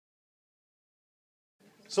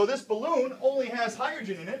So this balloon only has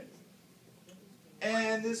hydrogen in it,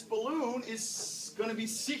 and this balloon is going to be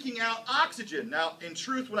seeking out oxygen. Now, in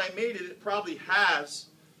truth, when I made it, it probably has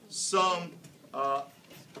some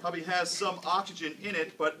oxygen in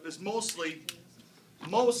it, but it's mostly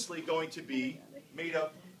going to be made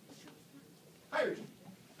of hydrogen.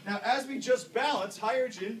 Now, as we just balanced,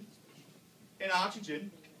 hydrogen and oxygen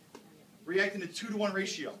react in a 2-to-1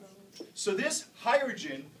 ratio. So this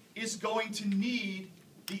hydrogen is going to need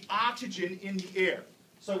the oxygen in the air.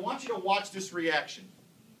 So I want you to watch this reaction.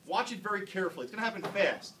 Watch it very carefully. It's going to happen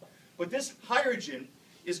fast. But this hydrogen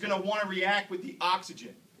is going to want to react with the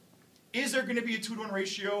oxygen. Is there going to be a 2-to-1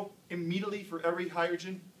 ratio immediately for every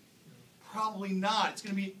hydrogen? Probably not. It's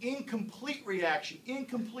going to be an incomplete reaction,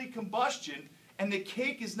 incomplete combustion, and the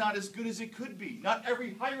cake is not as good as it could be. Not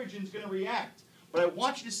every hydrogen is going to react. But I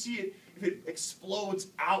want you to see it if it explodes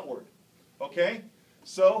outward. Okay?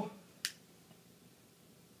 So,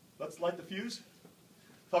 let's light the fuse.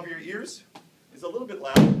 Cover your ears. It's a little bit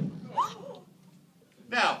loud.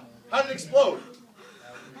 Now, how did it explode?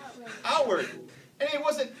 Outward. And it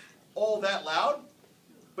wasn't all that loud,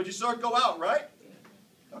 but you saw it go out, right?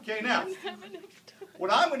 Okay, now,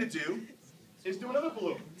 what I'm going to do is do another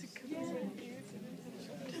balloon.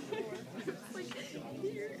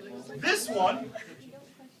 This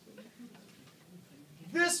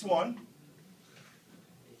one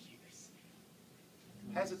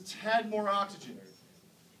has a tad more oxygen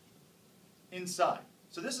inside.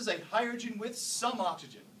 So this is a hydrogen with some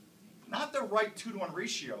oxygen. Not the right 2-to-1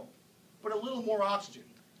 ratio, but a little more oxygen.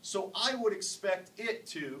 So I would expect it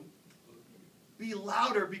to be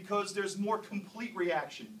louder because there's more complete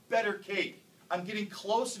reaction, better cake. I'm getting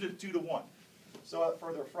closer to 2-to-1. So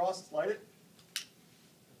for the frost, let's light it.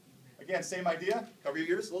 Again, same idea. Cover your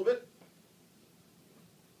ears a little bit.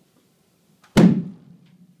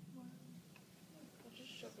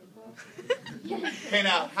 Okay,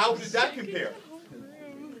 now, how did that compare?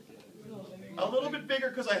 A little bit bigger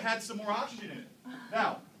because I had some more oxygen in it.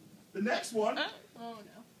 Now, the next one. Oh,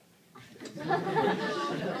 no.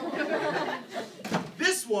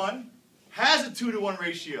 This one has a 2-to-1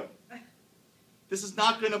 ratio. This is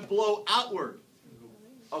not going to blow outward.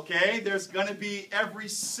 Okay, there's going to be every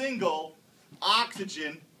single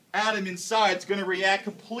oxygen atom inside. It's going to react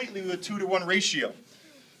completely with a 2-to-1 ratio.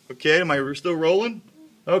 Okay, am I still rolling?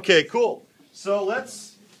 Okay, cool. So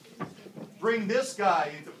let's bring this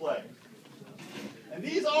guy into play. And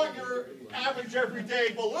these aren't your average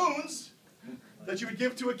everyday balloons that you would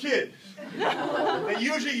give to a kid. They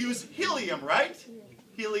usually use helium, right?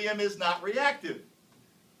 Helium is not reactive.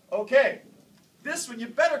 Okay, this one you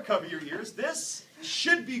better cover your ears. This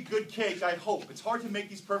should be good cake, I hope. It's hard to make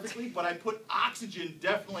these perfectly, but I put oxygen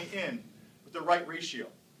definitely in with the right ratio.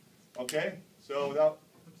 Okay, so without,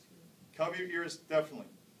 cover your ears definitely.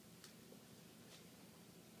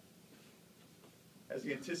 As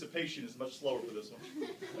the anticipation is much slower for this one.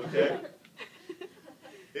 Okay?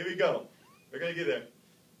 Here we go. We're going to get there.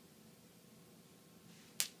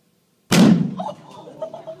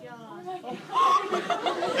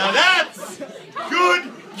 Now that's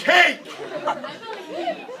good cake!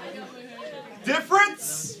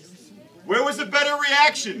 Difference? Where was the better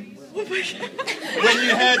reaction? When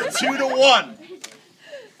you had 2-to-1.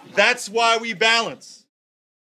 That's why we balance.